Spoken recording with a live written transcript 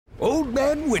Old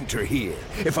Man Winter here.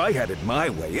 If I had it my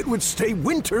way, it would stay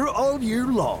winter all year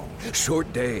long.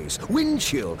 Short days, wind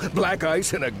chill, black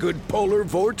ice, and a good polar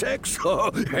vortex.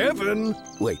 Oh, heaven!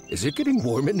 Wait, is it getting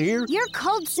warm in here? Your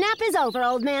cold snap is over,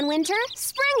 Old Man Winter.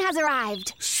 Spring has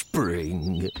arrived.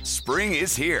 Spring. Spring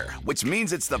is here, which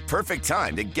means it's the perfect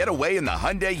time to get away in the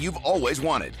Hyundai you've always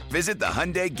wanted. Visit the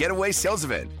Hyundai Getaway Sales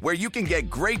Event, where you can get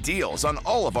great deals on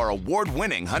all of our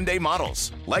award-winning Hyundai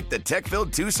models, like the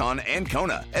tech-filled Tucson and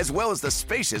Kona, as well as the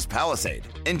spacious Palisade.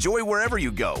 Enjoy wherever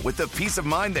you go with the peace of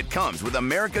mind that comes with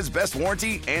America's best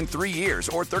warranty and 3 years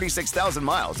or 36,000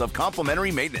 miles of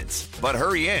complimentary maintenance. But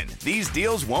hurry in, these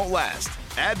deals won't last.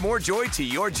 Add more joy to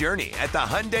your journey at the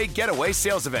Hyundai Getaway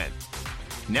Sales Event.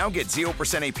 Now get 0%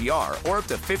 APR or up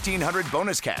to $1,500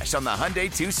 bonus cash on the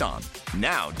Hyundai Tucson.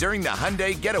 Now, during the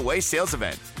Hyundai Getaway Sales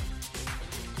Event.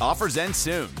 Offers end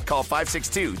soon. Call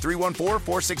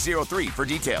 562-314-4603 for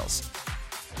details.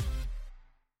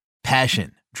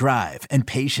 Passion, drive, and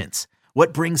patience.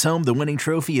 What brings home the winning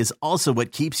trophy is also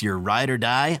what keeps your ride or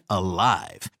die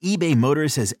alive. eBay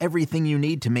Motors has everything you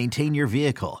need to maintain your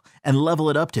vehicle and level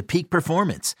it up to peak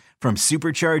performance, from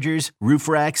superchargers, roof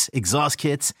racks, exhaust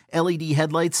kits, LED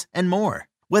headlights, and more.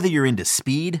 Whether you're into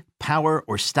speed, power,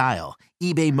 or style,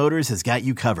 eBay Motors has got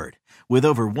you covered. With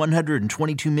over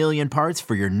 122 million parts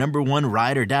for your number one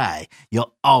ride or die,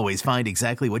 you'll always find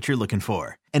exactly what you're looking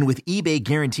for. And with eBay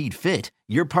Guaranteed Fit,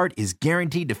 your part is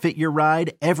guaranteed to fit your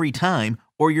ride every time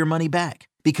or your money back.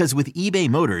 Because with eBay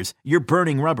Motors, you're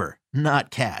burning rubber,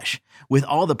 not cash. With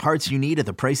all the parts you need at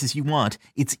the prices you want,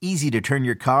 it's easy to turn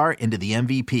your car into the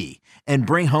MVP and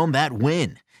bring home that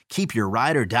win. Keep your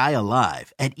ride or die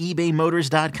alive at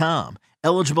ebaymotors.com.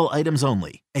 Eligible items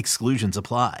only. Exclusions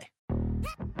apply.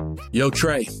 Yo,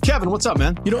 Trey. Kevin, what's up,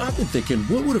 man? You know, I've been thinking,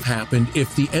 what would have happened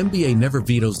if the NBA never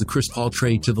vetoes the Chris Paul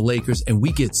trade to the Lakers and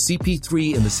we get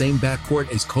CP3 in the same backcourt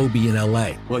as Kobe in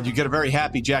LA? Well, you get a very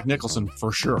happy Jack Nicholson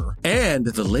for sure. And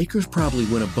the Lakers probably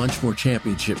win a bunch more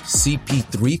championships.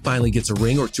 CP3 finally gets a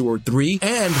ring or two or three,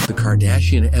 and the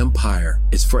Kardashian empire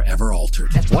is forever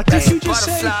altered. What did you just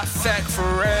say?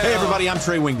 Hey, everybody, I'm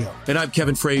Trey Wingo. And I'm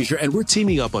Kevin Frazier, and we're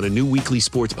teaming up on a new weekly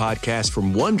sports podcast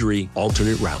from Wondery,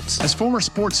 Alternate Routes. As former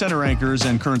Sports Center anchors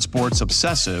and current sports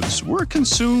obsessives, we're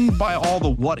consumed by all the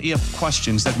what-if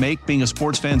questions that make being a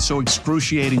sports fan so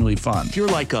excruciatingly fun. If you're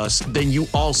like us, then you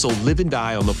also live and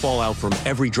die on the fallout from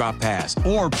every drop pass.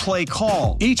 Or play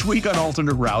call. Each week on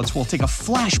Alternate Routes, we'll take a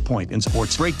flashpoint in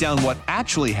sports, break down what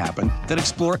actually happened, then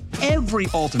explore every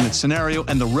alternate scenario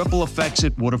and the ripple effects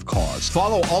it would have caused.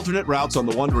 Follow Alternate Routes on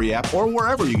the Wondery app or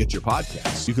wherever you get your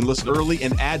podcasts. You can listen early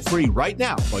and ad-free right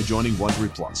now by joining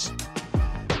Wondery Plus.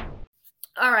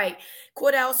 All right,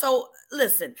 Cordell. So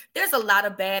listen, there's a lot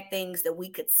of bad things that we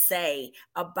could say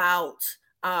about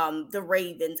the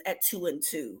Ravens at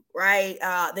 2-2, right?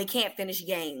 They can't finish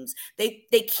games. They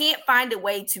can't find a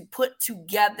way to put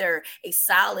together a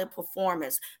solid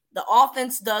performance. The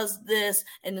offense does this,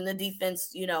 and then the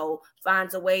defense,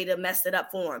 finds a way to mess it up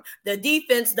for them. The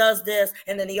defense does this,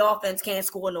 and then the offense can't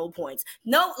score no points.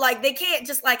 No, they can't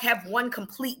just have one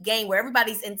complete game where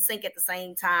everybody's in sync at the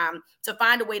same time to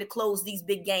find a way to close these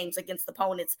big games against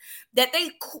opponents that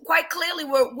they quite clearly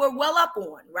were well up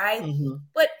on, right? Mm-hmm.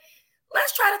 But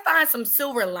let's try to find some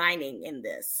silver lining in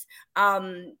this.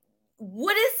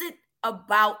 What is it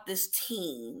about this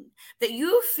team that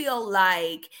you feel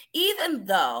like, even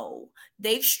though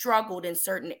they've struggled in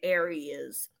certain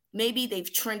areas, maybe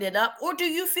they've trended up? Or do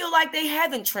you feel like they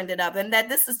haven't trended up and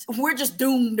that we're just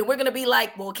doomed and we're going to be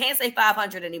can't say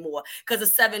 500 anymore because of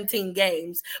 17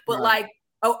 games, but right.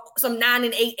 Some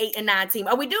 9-8, 8-9 team?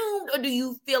 Are we doomed, or do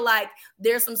you feel like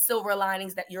there's some silver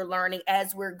linings that you're learning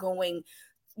as we're going,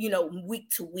 week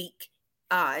to week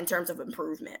in terms of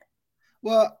improvement?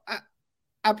 Well,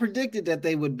 I predicted that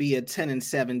they would be a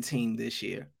 10-7 team this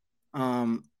year.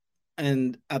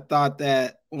 And I thought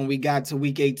that when we got to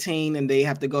week 18 and they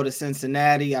have to go to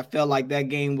Cincinnati, I felt like that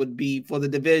game would be for the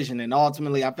division. And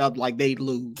ultimately, I felt like they'd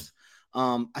lose.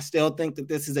 I still think that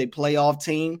this is a playoff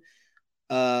team.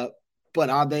 But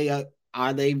are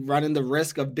they running the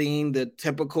risk of being the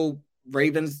typical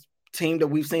Ravens team that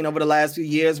we've seen over the last few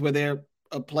years where they're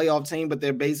a playoff team, but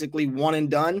they're basically one and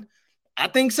done? I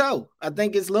think so. I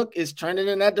think it's trending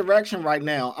in that direction right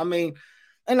now. I mean,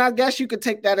 and I guess you could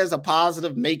take that as a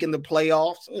positive, making the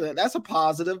playoffs. That's a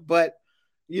positive, but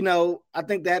I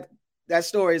think that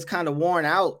story is kind of worn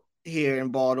out here in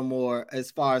Baltimore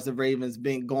as far as the Ravens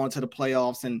going to the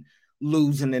playoffs and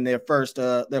losing in their first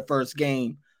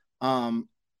game. I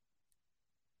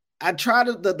try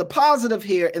to the positive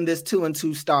here in this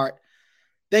 2-2 start.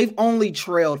 They've only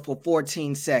trailed for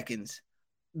 14 seconds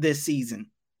this season.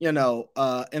 in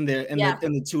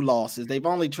the two losses. They've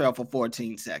only trailed for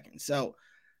 14 seconds. So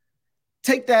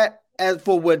take that as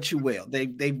for what you will. They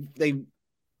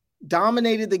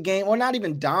dominated the game, or not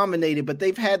even dominated, but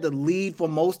they've had the lead for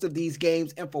most of these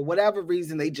games, and for whatever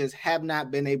reason, they just have not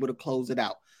been able to close it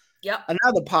out. Yep.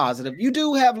 Another positive, you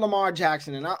do have Lamar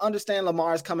Jackson, and I understand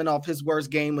Lamar's coming off his worst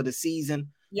game of the season.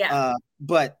 Yeah.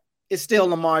 But it's still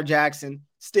Lamar Jackson,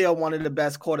 still one of the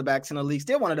best quarterbacks in the league,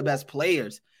 still one of the best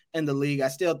players in the league. I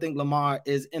still think Lamar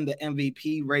is in the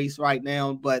MVP race right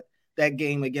now, but that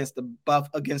game against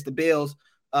the Bills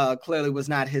clearly was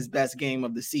not his best game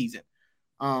of the season.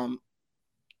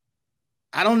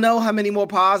 I don't know how many more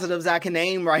positives I can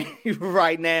name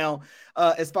right now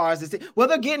as far as this. Well,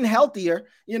 they're getting healthier.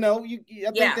 I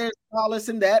think there's solace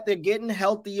in that. They're getting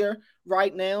healthier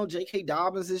right now. J.K.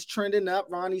 Dobbins is trending up.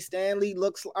 Ronnie Stanley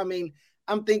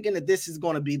I'm thinking that this is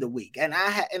going to be the week. And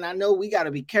I know we got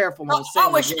to be careful. Why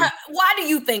do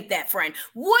you think that, friend?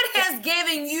 What has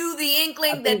given you the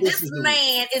inkling that this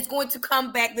man is going to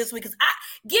come back this week? Because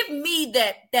give me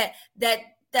that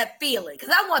feeling,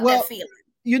 because I want that feeling.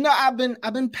 I've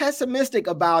been pessimistic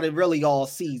about it really all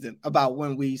season about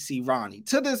when we see Ronnie.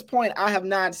 To this point, I have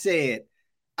not said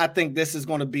I think this is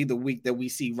going to be the week that we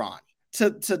see Ronnie. To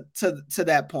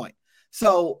that point,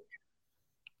 so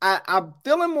I'm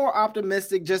feeling more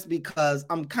optimistic just because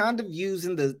I'm kind of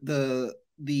using the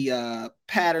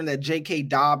pattern that J.K.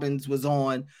 Dobbins was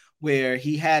on, where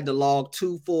he had to log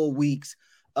 2 full weeks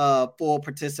for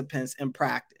participants in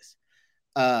practice.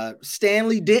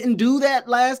 Stanley didn't do that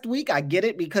last week. I get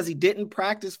it because he didn't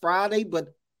practice Friday,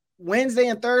 but Wednesday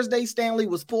and Thursday, Stanley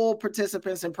was full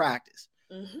participants in practice.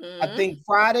 Mm-hmm. I think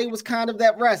Friday was kind of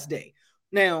that rest day.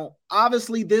 Now,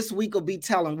 obviously, this week will be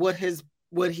telling what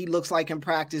he looks like in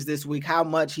practice this week, how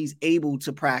much he's able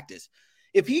to practice.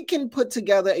 If he can put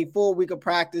together a full week of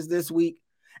practice this week,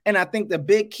 and I think the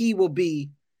big key will be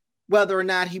whether or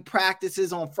not he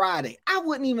practices on Friday. I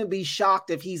wouldn't even be shocked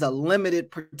if he's a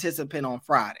limited participant on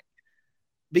Friday,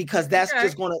 because that's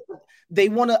just going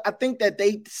to, I think that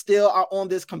they still are on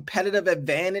this competitive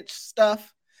advantage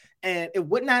stuff. And it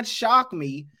would not shock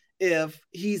me if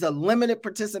he's a limited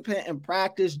participant in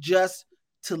practice just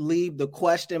to leave the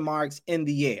question marks in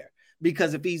the air.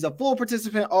 Because if he's a full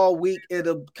participant all week,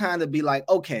 it'll kind of be like,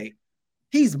 okay,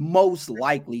 he's most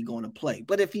likely going to play.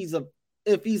 But if he's a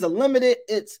limited,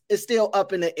 it's still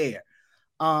up in the air.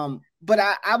 But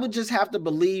I would just have to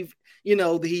believe,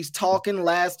 that he's talking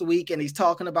last week and he's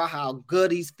talking about how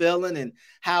good he's feeling and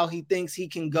how he thinks he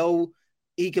can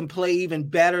play even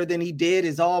better than he did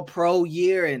his all-pro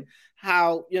year, and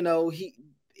how,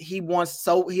 he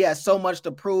has so much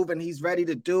to prove and he's ready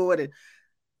to do it. And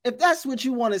if that's what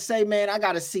you want to say, man, I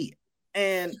got to see it.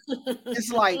 And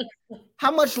it's like,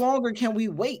 how much longer can we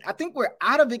wait? I think we're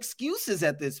out of excuses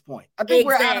at this point. I think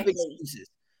we're out of excuses.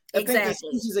 I think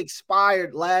excuses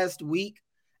expired last week,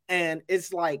 and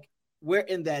it's like we're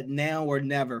in that now or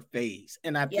never phase.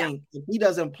 And I think if he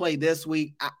doesn't play this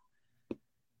week,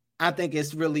 I think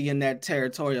it's really in that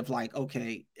territory of like,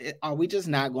 okay, are we just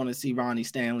not going to see Ronnie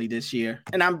Stanley this year?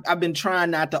 And I've been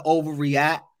trying not to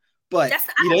overreact. But I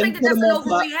don't think that's an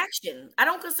overreaction. I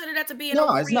don't consider that to be an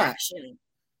overreaction.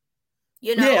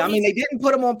 It's not. They didn't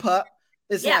put him on PUP.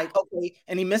 It's like, okay,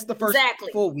 and he missed the first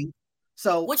full week.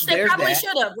 So which they probably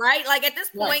should have, right? Like at this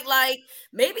point, like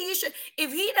maybe you should,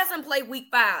 if he doesn't play week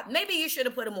 5, maybe you should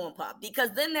have put him on PUP,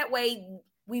 because then that way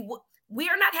we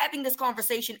are not having this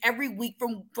conversation every week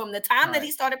from the time that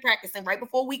he started practicing right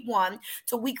before week 1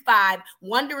 to week 5,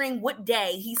 wondering what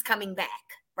day he's coming back.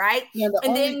 Right. Yeah,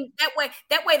 then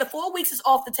that way the 4 weeks is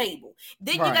off the table.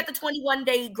 Then you got the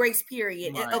 21-day grace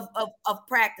period of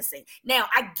practicing. Now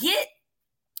I get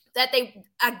that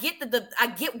I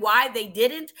get why they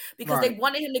didn't, because they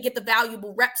wanted him to get the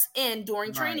valuable reps in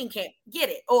during training camp. Get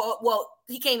it? Or well,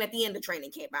 he came at the end of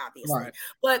training camp, obviously.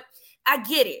 But I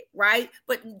get it, right?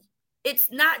 But it's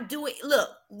not doing. Look,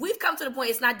 we've come to the point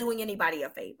it's not doing anybody a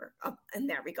favor in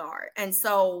that regard, and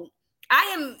so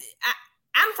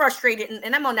I'm frustrated,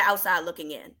 and I'm on the outside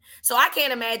looking in. So I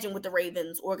can't imagine what the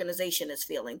Ravens organization is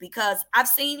feeling, because I've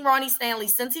seen Ronnie Stanley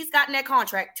since he's gotten that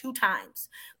contract 2 times.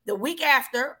 The week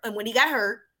after, and when he got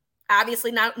hurt,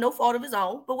 obviously no fault of his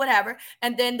own, but whatever.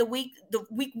 And then the week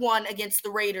 1 against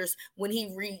the Raiders when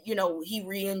he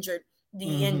re-injured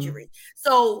the injury.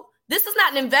 So this is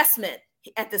not an investment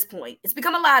at this point. It's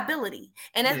become a liability.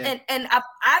 And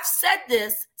I've said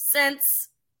this since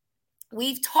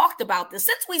we've talked about this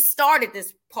since we started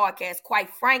this podcast, quite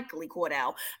frankly,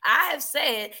 Cordell. I have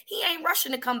said he ain't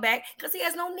rushing to come back because he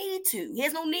has no need to. He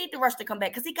has no need to rush to come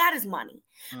back because he got his money.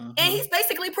 And he's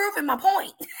basically proving my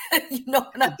point. You know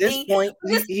what I mean? At this point,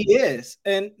 he is.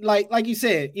 And like you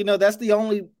said, you know, that's the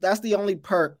only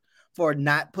perk for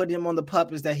not putting him on the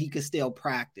PUP is that he could still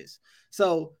practice.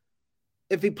 So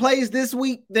if he plays this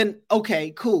week, then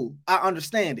okay, cool. I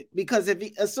understand it. Because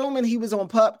assuming he was on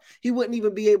PUP, he wouldn't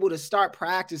even be able to start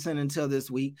practicing until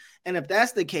this week. And if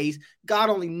that's the case, God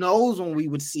only knows when we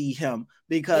would see him,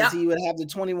 because he would have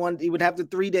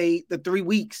the 3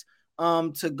 weeks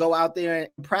to go out there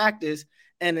and practice.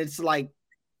 And it's like,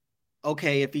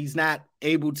 okay, if he's not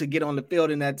able to get on the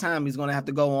field in that time, he's going to have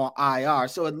to go on IR.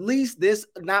 So at least this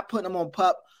not putting him on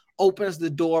PUP opens the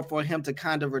door for him to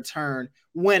kind of return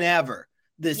whenever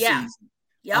this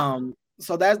season.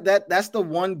 So that's the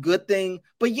one good thing.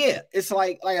 But yeah, it's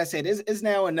like I said, it's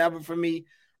now or never for me.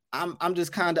 I'm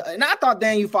just kind of, and I thought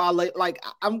Daniel Faalele, like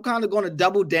I'm kind of going to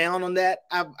double down on that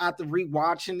after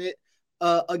rewatching it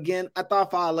again. I thought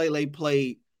Faalele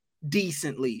played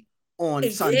decently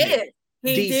on Sunday.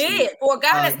 He did. For a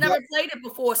guy that's never played it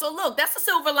before. So look, that's a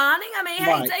silver lining. I mean,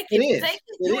 hey, take it.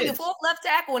 You were your fourth left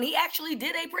tackle, and he actually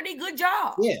did a pretty good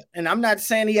job. Yeah, and I'm not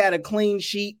saying he had a clean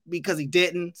sheet, because he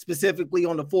didn't, specifically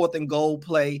on the 4th and goal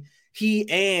play. He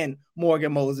and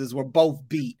Morgan Moses were both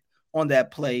beat on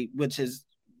that play, which is,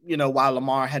 you know, while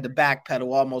Lamar had to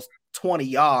backpedal almost 20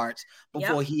 yards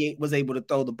before he was able to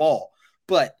throw the ball.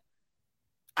 But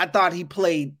I thought he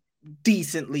played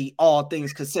decently, all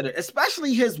things considered,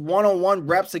 especially his one-on-one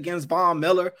reps against Von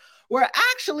Miller were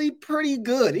actually pretty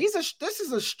good. This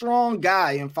is a strong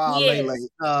guy in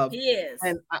Faalele. He is.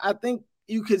 And I think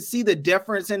you could see the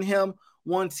difference in him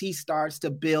once he starts to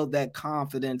build that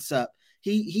confidence up.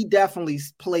 He definitely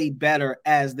played better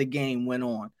as the game went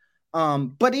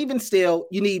on. But even still,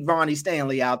 you need Ronnie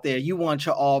Stanley out there. You want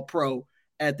your all-pro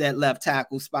at that left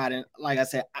tackle spot. And like I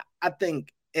said, I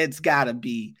think it's got to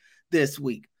be this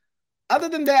week. Other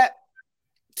than that,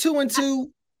 2-2.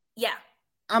 Yeah.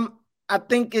 I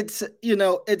think it's, you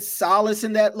know, it's solace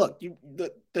in that. Look,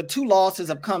 the 2 losses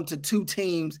have come to 2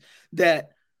 teams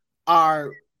that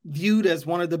are viewed as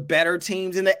one of the better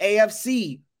teams in the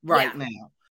AFC right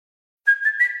now.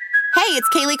 Hey, it's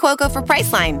Kaylee Cuoco for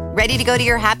Priceline. Ready to go to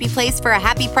your happy place for a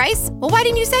happy price? Well, why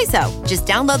didn't you say so? Just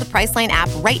download the Priceline app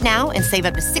right now and save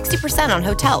up to 60% on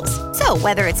hotels. So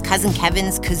whether it's Cousin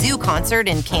Kevin's Kazoo Concert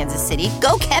in Kansas City,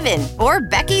 go Kevin, or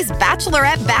Becky's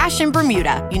Bachelorette Bash in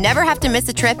Bermuda, you never have to miss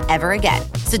a trip ever again.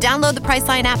 So download the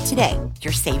Priceline app today.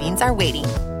 Your savings are waiting.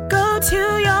 Go to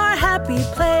your happy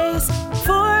place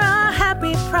for a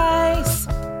happy price.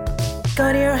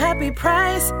 Go to your happy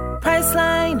price,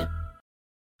 Priceline.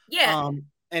 Yeah.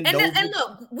 And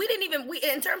look, we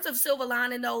in terms of silver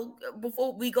lining though,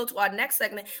 before we go to our next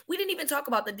segment, we didn't even talk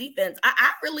about the defense.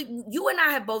 I really, you and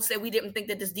I have both said we didn't think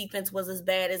that this defense was as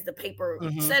bad as the paper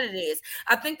said it is.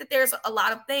 I think that there's a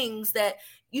lot of things that,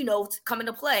 you know, come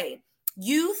into play.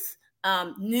 Youth,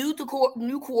 new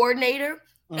coordinator.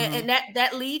 And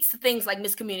that leads to things like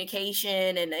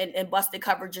miscommunication and busted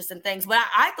coverages and things. But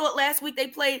I thought last week they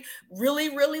played really,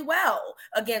 really well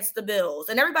against the Bills.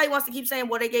 And everybody wants to keep saying,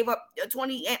 well, they gave up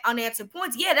 20 unanswered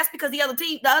points. Yeah, that's because the other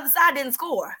side didn't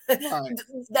score. Right.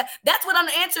 That's what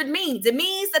unanswered means. It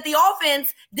means that the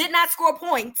offense did not score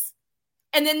points.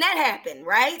 And then that happened,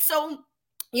 right? So,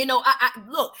 you know, I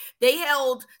look, they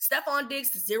held Stephon Diggs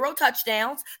to 0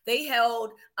 touchdowns. They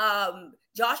held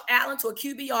Josh Allen to a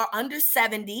QBR under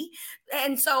 70.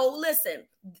 And so, listen,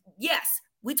 yes,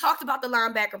 we talked about the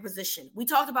linebacker position. We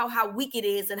talked about how weak it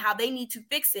is and how they need to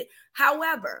fix it.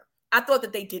 However, I thought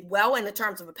that they did well in the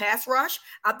terms of a pass rush.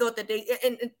 I thought that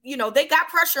they got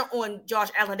pressure on Josh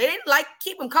Allen. They didn't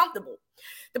keep him comfortable.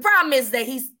 The problem is that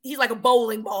he's like a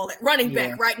bowling ball at running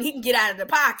back, right? And he can get out of the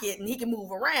pocket and he can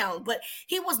move around. But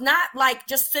he was not like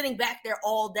just sitting back there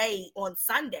all day on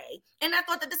Sunday. And I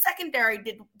thought that the secondary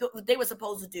did what they were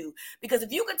supposed to do. Because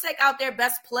if you can take out their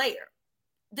best player,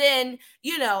 then,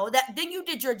 you know, then you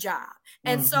did your job.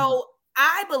 And so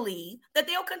I believe that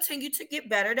they'll continue to get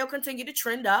better. They'll continue to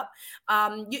trend up.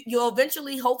 You'll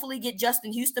eventually, hopefully, get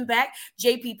Justin Houston back.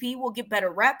 JPP will get better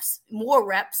reps, more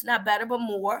reps, not better, but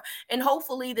more. And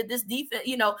hopefully that this defense,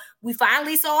 you know, we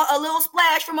finally saw a little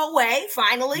splash from away,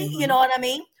 finally, you know what I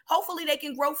mean? Hopefully they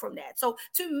can grow from that. So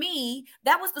to me,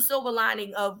 that was the silver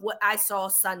lining of what I saw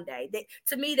Sunday.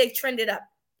 To me, they trended up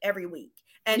every week.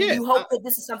 And you hope that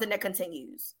this is something that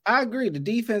continues. I agree. The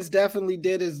defense definitely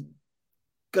did as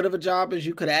good of a job as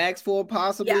you could ask for,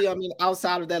 possibly. I mean,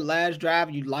 outside of that last drive,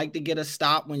 you'd like to get a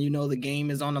stop when you know the game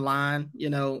is on the line. You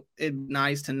know, it's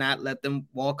nice to not let them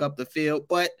walk up the field.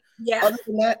 But Yeah. Other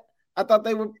than that, I thought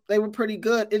they were pretty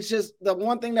good. It's just the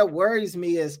one thing that worries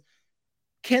me is,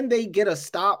 can they get a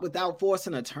stop without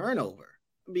forcing a turnover?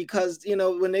 Because,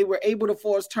 when they were able to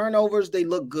force turnovers, they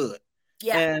look good.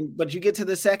 Yeah. But you get to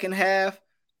the second half,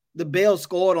 the Bills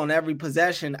scored on every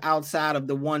possession outside of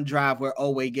the one drive where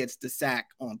Oweh gets the sack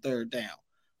on third down.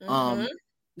 Mm-hmm.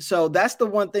 So that's the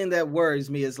one thing that worries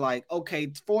me is like,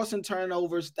 okay, forcing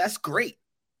turnovers, that's great.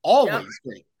 Always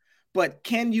great. But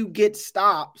can you get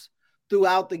stops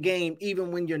throughout the game,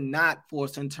 even when you're not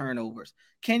forcing turnovers?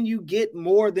 Can you get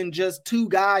more than just 2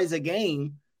 guys a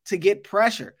game to get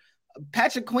pressure?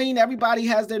 Patrick Queen, everybody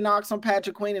has their knocks on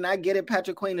Patrick Queen, and I get it.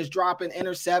 Patrick Queen is dropping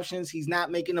interceptions. He's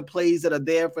not making the plays that are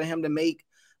there for him to make.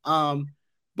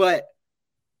 But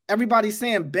everybody's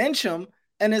saying bench him,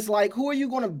 and it's like, who are you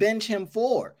going to bench him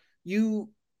for? You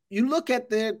look at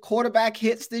their quarterback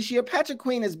hits this year. Patrick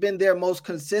Queen has been their most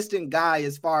consistent guy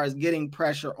as far as getting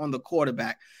pressure on the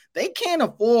quarterback. They can't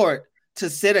afford to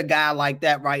sit a guy like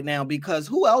that right now, because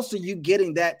who else are you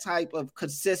getting that type of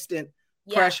consistent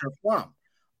pressure from?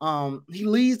 He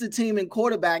leads the team in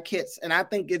quarterback hits, and I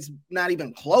think it's not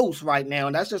even close right now.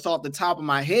 And that's just off the top of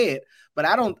my head, but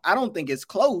I don't think it's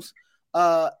close.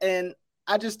 And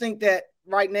I just think that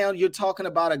right now you're talking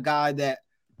about a guy that,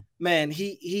 man,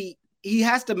 he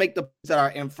has to make the plays that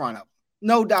are in front of him.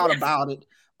 No doubt about it.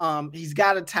 He's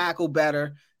got to tackle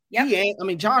better.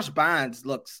 Yep. Josh Bynes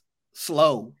looks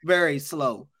slow, very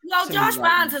slow. No, Josh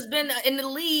Bynes has been in the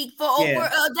league for over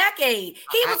a decade.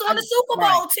 He was on the Super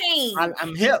Bowl team.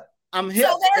 I'm hip. So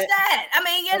there's that.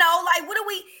 What do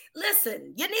we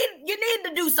listen? You need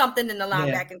to do something in the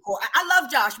linebacking core. I love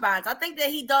Josh Bynes. I think that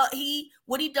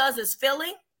what he does is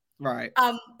filling. Right.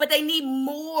 But they need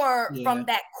more from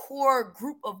that core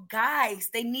group of guys.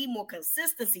 They need more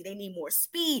consistency. They need more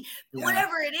speed. Yeah.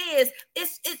 Whatever it is,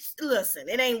 it's listen,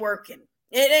 it ain't working.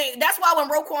 It ain't. That's why when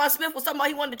Roquan Smith was somebody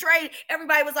he wanted to trade,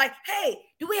 everybody was like, "Hey,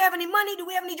 do we have any money? Do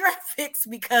we have any draft picks?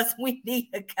 Because we need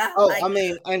a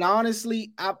guy." And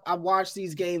honestly, I watch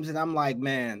these games and I'm like,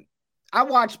 man, I'm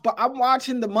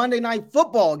watching the Monday Night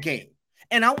Football game,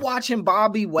 and I'm watching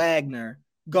Bobby Wagner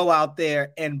go out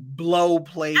there and blow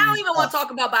plays. I don't even want to talk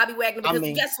about Bobby Wagner because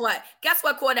guess what? Guess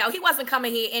what, Cordell? He wasn't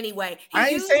coming here anyway. I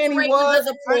ain't saying he was.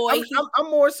 I'm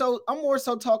more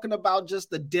so talking about just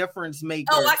the difference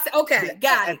maker. Oh, okay,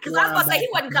 got it. Because I was going to say he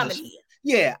wasn't coming here.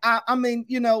 Yeah,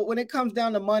 when it comes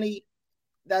down to money,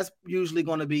 that's usually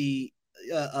going to be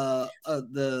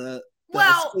the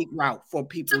escape route for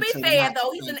people. To be fair,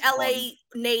 though, he's an LA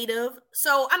native.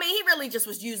 So, he really just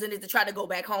was using it to try to go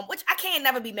back home, which I can't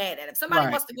never be mad at. If somebody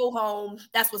wants to go home,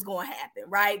 that's what's going to happen,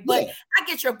 right? But I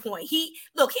get your point. He's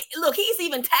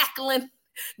even tackling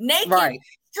naked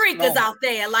streakers out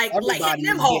there, like hitting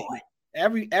them hard.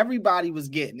 Everybody was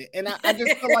getting it. And I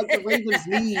just feel like the Ravens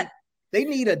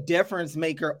need a difference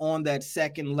maker on that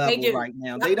second level right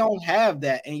now. They don't have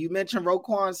that. And you mentioned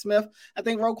Roquan Smith. I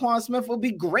think Roquan Smith will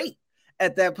be great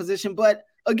at that position, but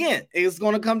again, it's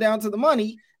going to come down to the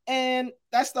money, and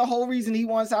that's the whole reason he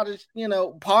wants out of,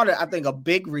 part of, I think, a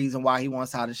big reason why he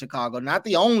wants out of Chicago. Not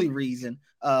the only reason,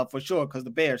 for sure, because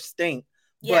the Bears stink,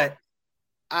 but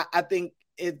I think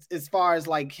it's as far as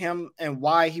like him and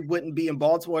why he wouldn't be in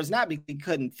Baltimore, it's not because he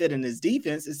couldn't fit in his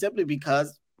defense, it's simply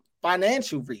because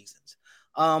financial reasons.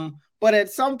 But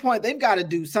at some point they've got to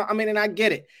do something. And I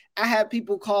get it. I had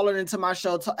people calling into my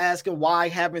show asking why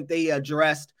haven't they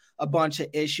addressed a bunch of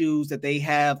issues that they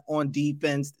have on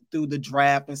defense through the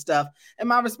draft and stuff. And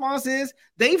my response is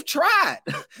they've tried.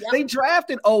 Yep. They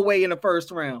drafted Oweh in the first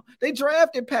round. They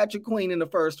drafted Patrick Queen in the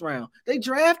first round. They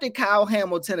drafted Kyle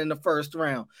Hamilton in the first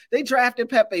round. They drafted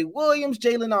Pepe Williams,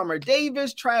 Jalen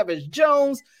Armour-Davis, Travis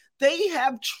Jones. They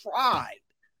have tried.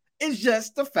 It's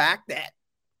just the fact that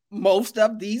most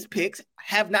of these picks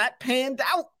have not panned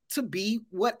out to be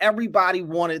what everybody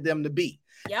wanted them to be.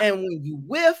 Yep. And when you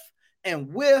whiff,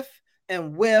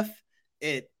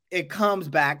 it comes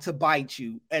back to bite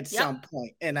you at some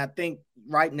point. And I think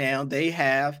right now they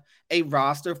have a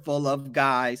roster full of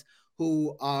guys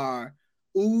who are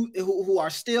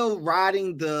still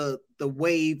riding the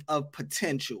wave of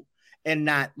potential and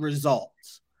not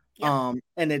results. And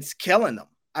it's killing them.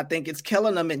 I think it's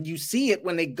killing them. And you see it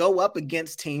when they go up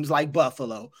against teams like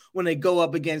Buffalo, when they go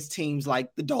up against teams like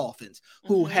the Dolphins,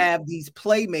 who have these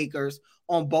playmakers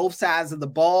on both sides of the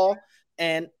ball.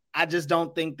 And I just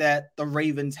don't think that the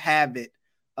Ravens have it,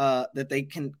 that they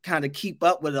can kind of keep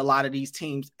up with a lot of these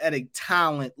teams at a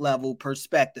talent level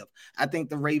perspective. I think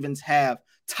the Ravens have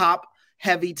top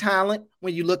heavy talent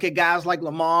when you look at guys like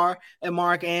Lamar and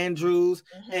Mark Andrews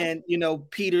and,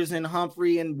 Peters and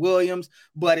Humphrey and Williams,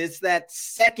 but it's that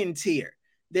second tier.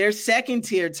 Their second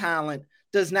tier talent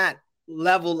does not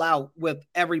level out with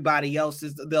everybody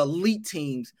else's, the elite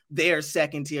teams, their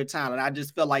second tier talent. I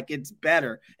just feel like it's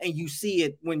better. And you see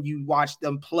it when you watch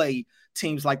them play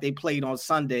teams like they played on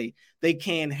Sunday. They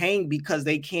can't hang because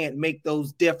they can't make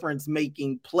those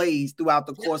difference-making plays throughout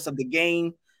the course of the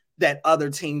game that other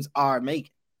teams are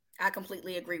making. I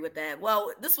completely agree with that.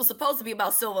 Well, this was supposed to be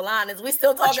about silver linings. We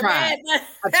still talking bad.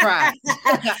 I tried.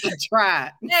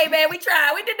 Hey, man, we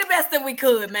tried. We did the best that we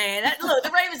could, man. Look,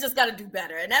 the Ravens just got to do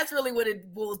better, and that's really what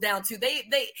it boils down to. They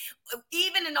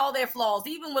even in all their flaws,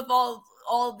 even with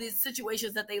all these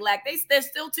situations that they lack, they're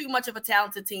still too much of a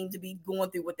talented team to be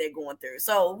going through what they're going through.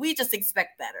 So we just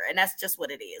expect better, and that's just what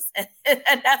it is.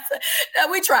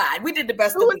 And we tried. We did the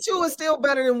best. 2-2 is still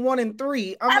better than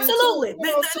 1-3. Absolutely,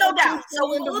 no doubt. So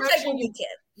we'll take what we can.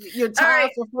 You're tied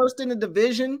for first in the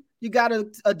division. You got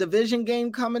a division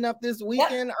game coming up this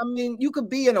weekend. Yep. I mean, you could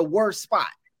be in a worse spot.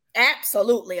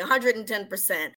 Absolutely, 110%.